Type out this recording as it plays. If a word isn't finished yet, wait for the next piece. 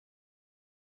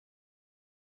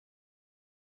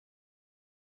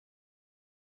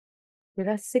There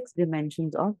are 6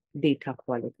 dimensions of data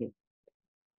quality.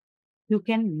 You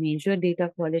can measure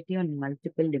data quality on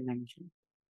multiple dimensions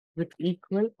with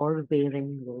equal or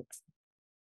varying weights.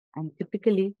 And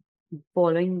typically,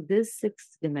 following these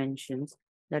 6 dimensions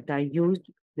that are used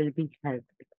will be helped.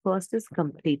 First is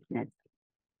completeness.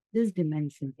 This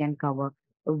dimension can cover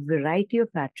a variety of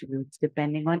attributes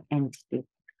depending on entity.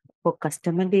 For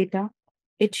customer data,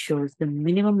 it shows the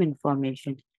minimum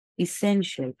information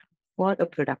essential for a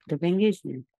productive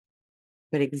engagement.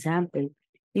 For example,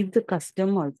 if the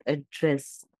customer's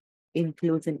address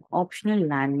includes an optional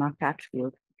landmark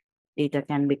attribute, data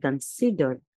can be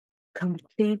considered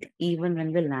complete even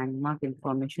when the landmark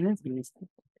information is missing.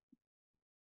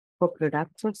 For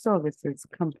products or services,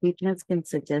 completeness can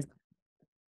suggest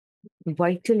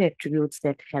vital attributes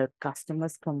that help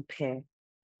customers compare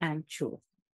and choose.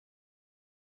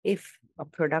 If a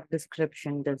product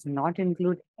description does not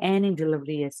include any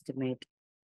delivery estimate,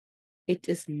 it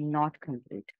is not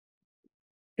complete.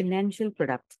 Financial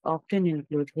products often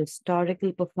include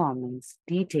historical performance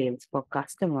details for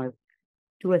customers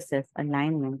to assess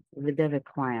alignment with the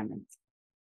requirements.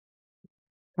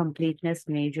 Completeness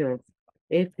measures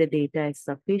if the data is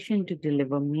sufficient to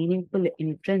deliver meaningful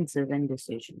inferences and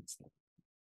decisions.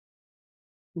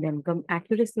 Then come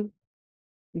accuracy.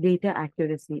 Data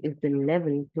accuracy is the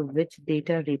level to which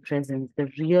data represents the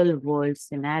real world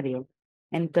scenario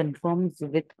and confirms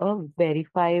with a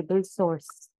verifiable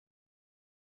source.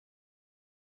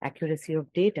 Accuracy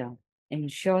of data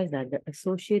ensures that the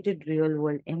associated real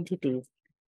world entities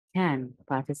can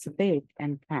participate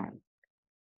and can.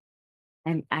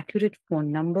 An accurate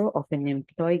phone number of an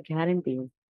employee guarantees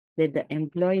that the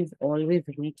employee is always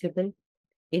reachable.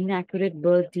 Inaccurate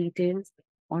birth details,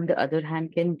 on the other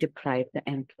hand, can deprive the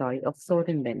employee of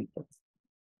certain benefits.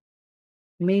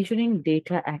 Measuring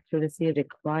data accuracy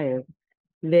requires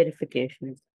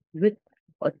verifications with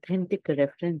authentic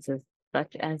references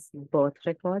such as birth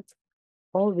records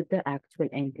or with the actual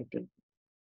entity.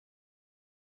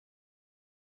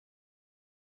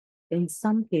 In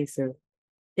some cases,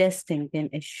 testing can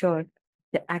assure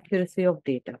the accuracy of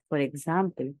data. For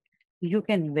example, you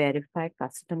can verify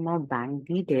customer bank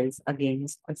details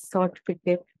against a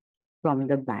certificate from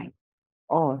the bank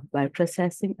or by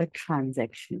processing a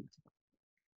transaction.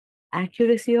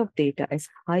 Accuracy of data is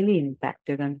highly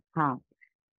impacted on how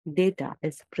data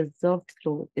is preserved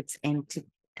through its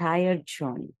entire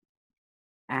journey,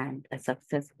 and a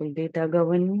successful data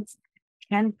governance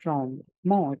can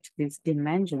promote these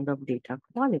dimensions of data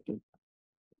quality.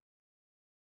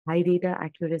 High data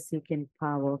accuracy can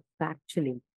power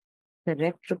factually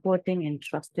correct reporting and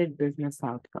trusted business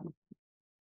outcomes.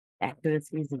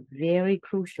 Accuracy is very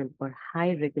crucial for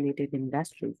high regulated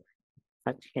industries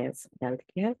such as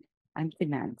healthcare and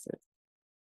finances.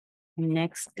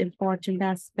 Next important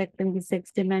aspect in the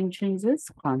 6 dimensions is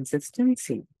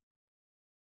consistency.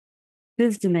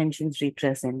 These dimensions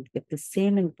represent if the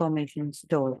same information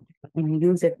stored and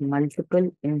used at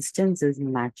multiple instances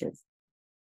matches.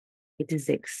 It is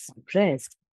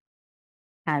expressed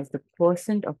as the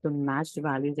percent of the matched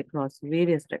values across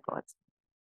various records.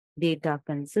 Data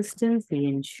consistency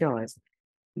ensures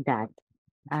that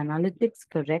analytics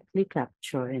correctly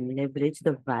capture and leverage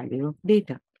the value of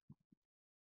data.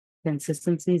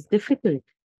 Consistency is difficult,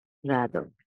 rather,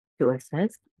 to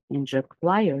assess and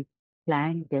requires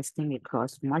planned testing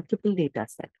across multiple data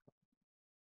sets.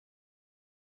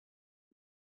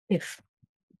 If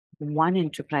one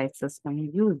enterprise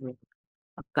system uses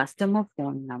a customer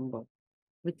phone number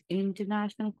with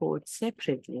international code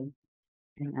separately,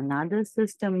 and another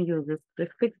system uses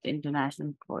prefixed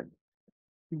international code,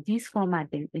 these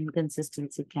formatting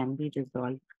inconsistency can be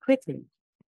resolved quickly.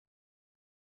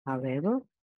 However,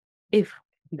 if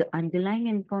the underlying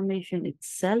information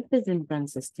itself is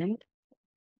inconsistent,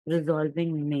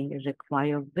 resolving may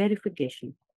require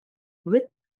verification with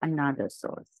another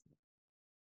source.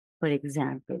 For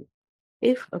example,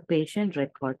 if a patient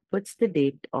record puts the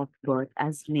date of birth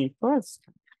as May 1st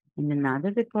and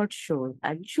another record shows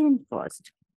as June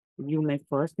 1st, you may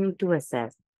first need to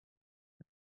assess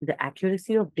the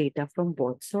accuracy of data from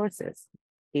both sources.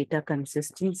 Data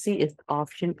consistency is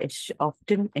often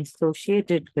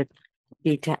associated with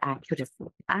data accuracy,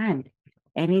 and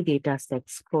any data set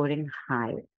scoring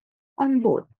high on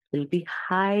both will be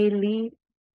highly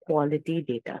quality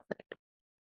data set.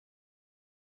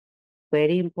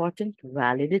 Very important,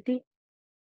 validity.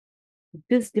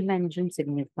 This dimension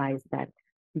signifies that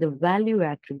the value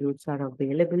attributes are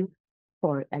available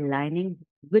for aligning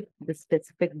with the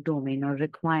specific domain or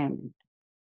requirement.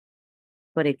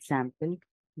 For example,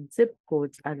 zip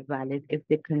codes are valid if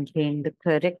they contain the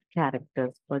correct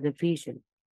characters for the region.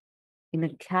 In a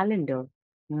calendar,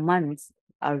 months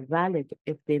are valid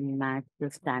if they match the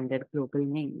standard global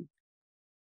name.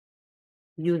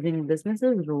 Using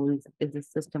businesses rules is a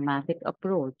systematic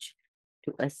approach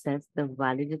to assess the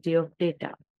validity of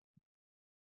data.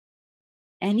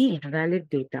 Any invalid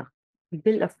data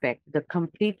will affect the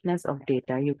completeness of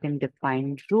data. You can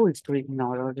define rules to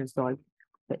ignore or resolve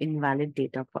the invalid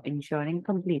data for ensuring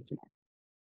completeness.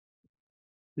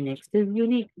 Next is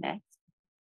uniqueness.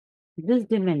 This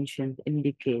dimension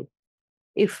indicates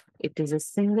if it is a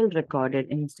single recorded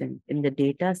instance in the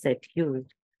data set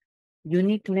used.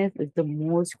 Uniqueness is the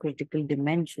most critical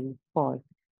dimension for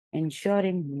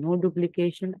ensuring no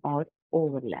duplication or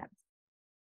overlap.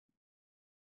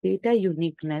 Data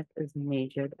uniqueness is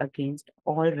measured against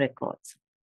all records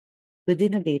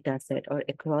within a dataset or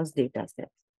across datasets.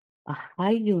 A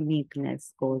high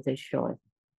uniqueness score assures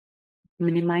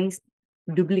minimize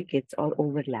duplicates or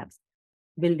overlaps,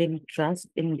 building trust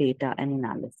in data and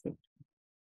analysis.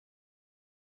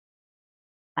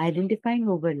 Identifying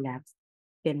overlaps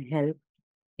can help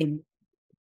in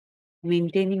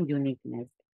maintaining uniqueness,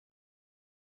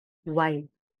 while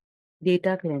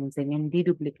data cleansing and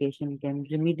deduplication can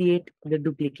remediate the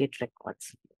duplicate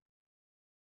records.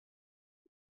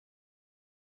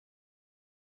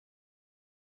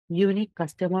 Unique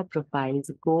customer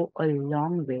profiles go a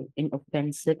long way in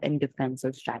offensive and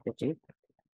defensive strategies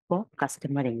for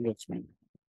customer engagement.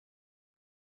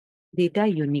 Data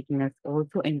uniqueness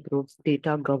also improves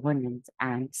data governance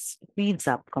and speeds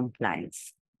up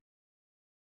compliance.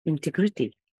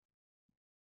 Integrity,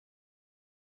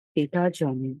 data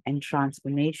journey, and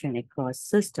transformation across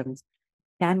systems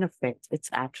can affect its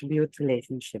attribute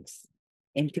relationships.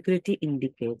 Integrity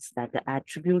indicates that the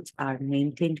attributes are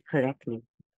maintained correctly,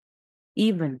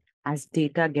 even as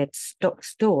data gets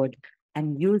stored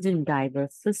and used in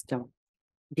diverse systems.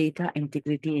 Data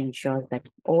integrity ensures that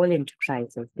all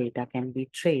enterprises' data can be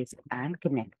traced and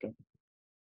connected.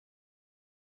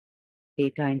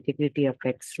 Data integrity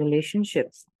affects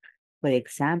relationships. For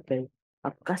example,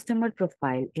 a customer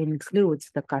profile includes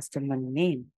the customer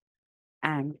name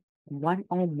and one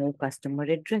or more customer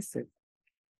addresses.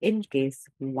 In case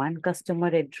one customer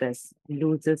address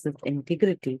loses its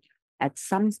integrity at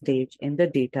some stage in the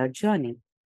data journey,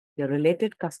 your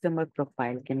related customer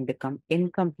profile can become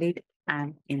incomplete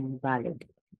and invalid.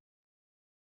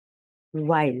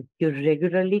 While you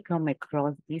regularly come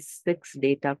across these 6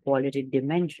 data quality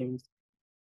dimensions,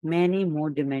 many more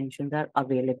dimensions are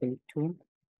available to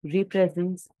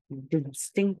represent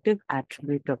distinctive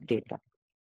attribute of data.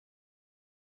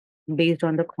 Based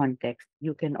on the context,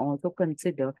 you can also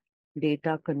consider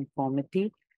data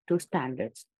conformity to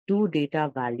standards. Do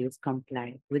data values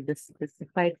comply with the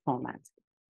specified formats?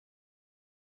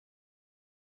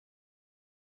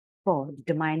 For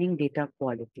determining data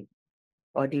quality,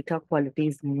 or data quality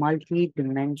is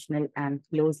multi-dimensional and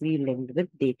closely linked with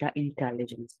data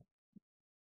intelligence,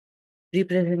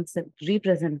 represents,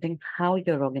 representing how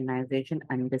your organization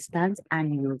understands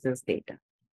and uses data.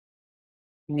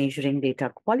 Measuring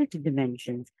data quality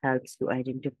dimensions helps you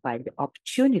identify the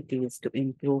opportunities to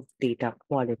improve data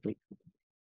quality.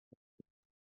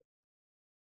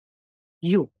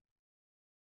 You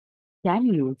can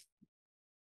use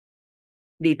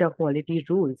data quality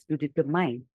rules to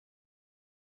determine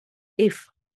if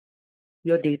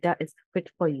your data is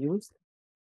fit for use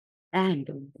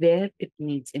and where it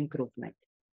needs improvement.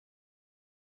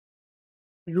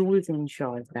 Rules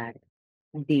ensure that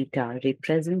data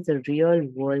represents a real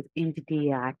world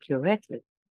entity accurately,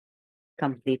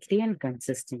 completely, and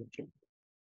consistently.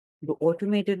 The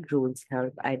automated rules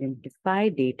help identify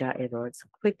data errors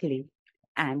quickly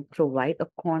and provide a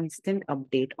constant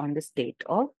update on the state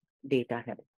of data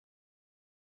health.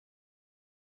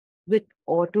 With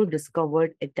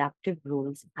auto-discovered adaptive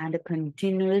rules and a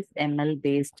continuous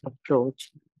ML-based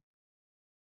approach,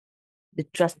 the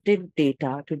trusted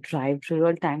data to drive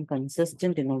real-time,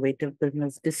 consistent, innovative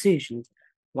business decisions,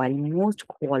 while most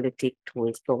quality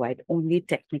tools provide only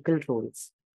technical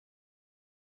rules.